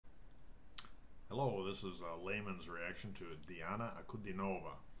Hello, this is Layman's reaction to Diana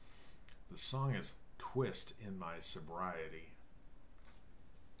Ankudinova. The song is Twist in My Sobriety.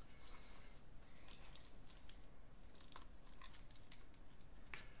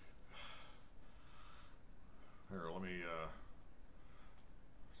 Here, let me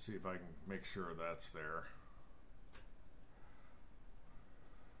see if I can make sure that's there.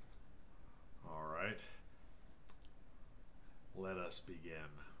 All right, let us begin.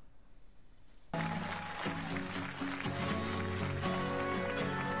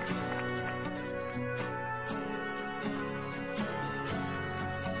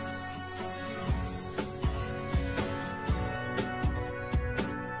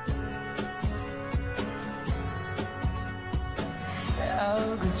 How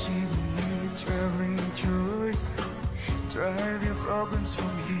could you need traveling choice? Drive your problems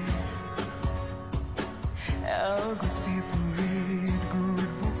from here. How could people read good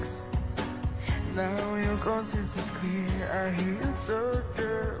books? Now your conscience is clear. I hear you talk,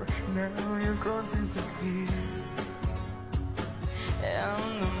 girl. Now your conscience is clear.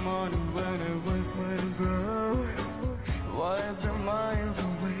 And the morning when I wipe my brow, wipe the miles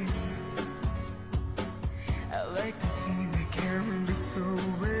away. I like to think I can be so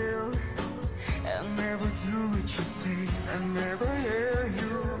real. I never do what you say. I never hear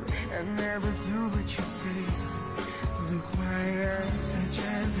you. I never do what you say. Look, my eyes are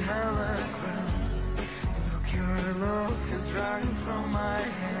just holograms. Look, your love is drawing from my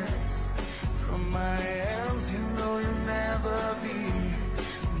hands. From my hands, you know you'll never be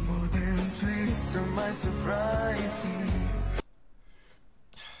more than a twist of my sobriety.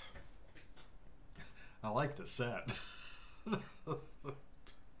 I like the set.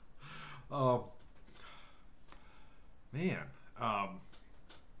 Man,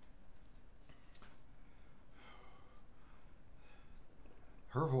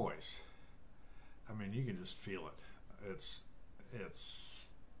 her voice, I mean, you can just feel it. It's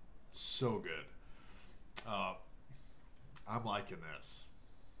so good. I'm liking this.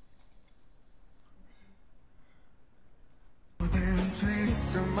 More than a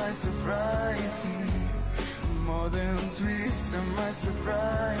twist of my sobriety. More than a twist of my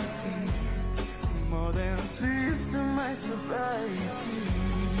sobriety. More than a twist of my sobriety.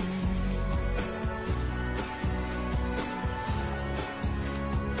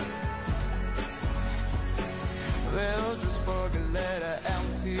 Well, just forget let an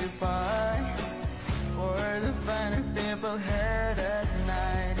empty pie for the funny people heard at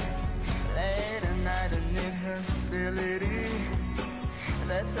night. Late at night, I need hostility.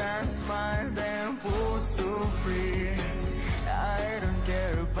 That time's mine, then pull so free. I don't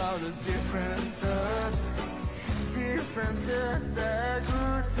care about the different thoughts. Different thoughts are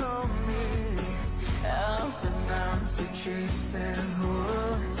good for me. Often I'm so chasing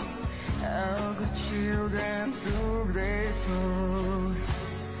hope. How good children took their toll.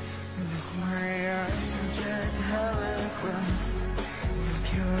 Look, my eyes are just holograms. Look,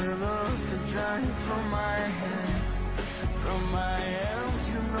 your love is drawing from my hands. From my hands,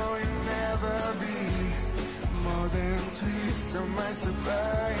 you know you'll never be more than a twist of my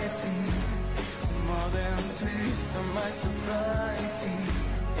sobriety. More than a twist of my sobriety.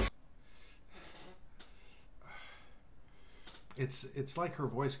 It's like her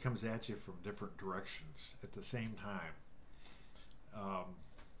voice comes at you from different directions at the same time.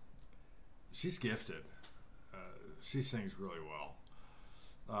 She's gifted. She sings really well.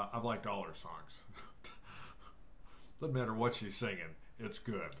 I've liked all her songs. Doesn't matter what she's singing, it's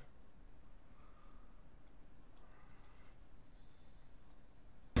good.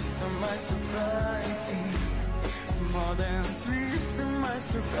 My sobriety, more than a twist of my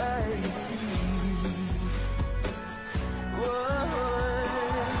sobriety. Whoa.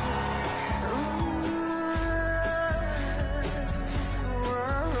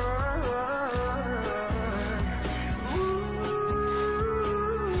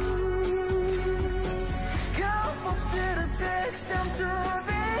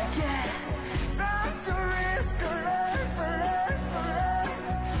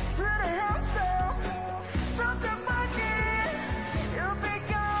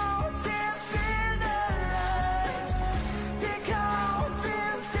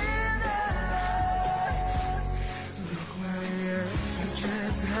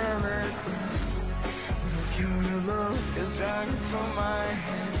 From my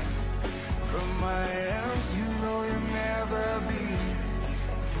hands, from my hands, you know you'll never be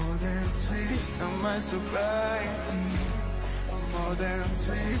more than a twist of my sobriety. More than a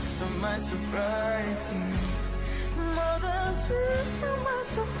twist of my sobriety. More than a twist of my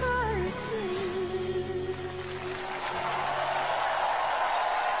sobriety.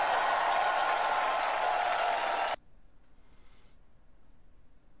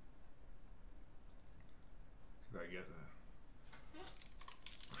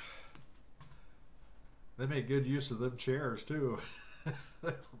 They made good use of them chairs too.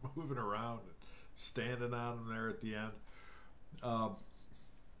 Moving around and standing on them there at the end.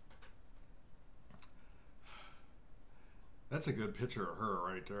 That's a good picture of her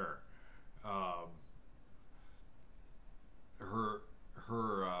right there. Her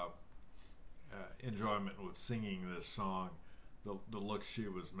enjoyment with singing this song, the look she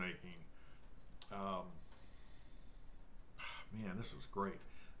was making. Man, this was great.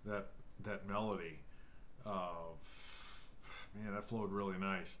 That melody, man, that flowed really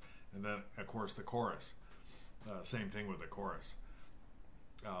nice. And then, of course, the chorus. Same thing with the chorus.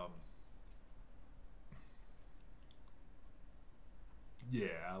 Yeah,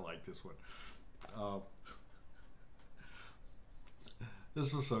 I like this one.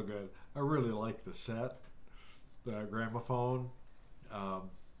 This was so good. I really like the set, the gramophone.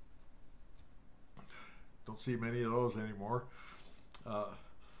 Don't see many of those anymore.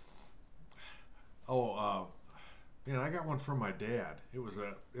 Man, I got one from my dad. It was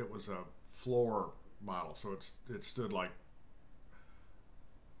a floor model, so it stood like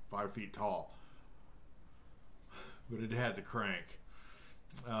 5 feet tall, but it had the crank.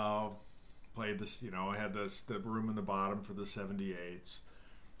 Played this, had the room in the bottom for the 78s.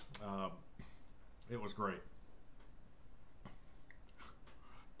 It was great.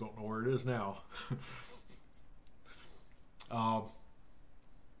 Don't know where it is now.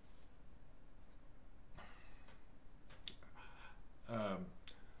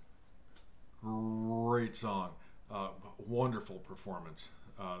 Great song. Wonderful performance.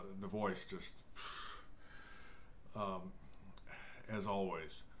 The voice just, as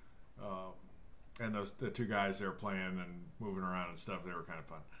always. And the two guys there playing and moving around and stuff, they were kind of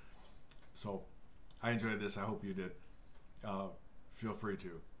fun. So I enjoyed this. I hope you did. Feel free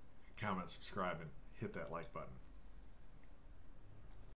to comment, subscribe, and hit that like button.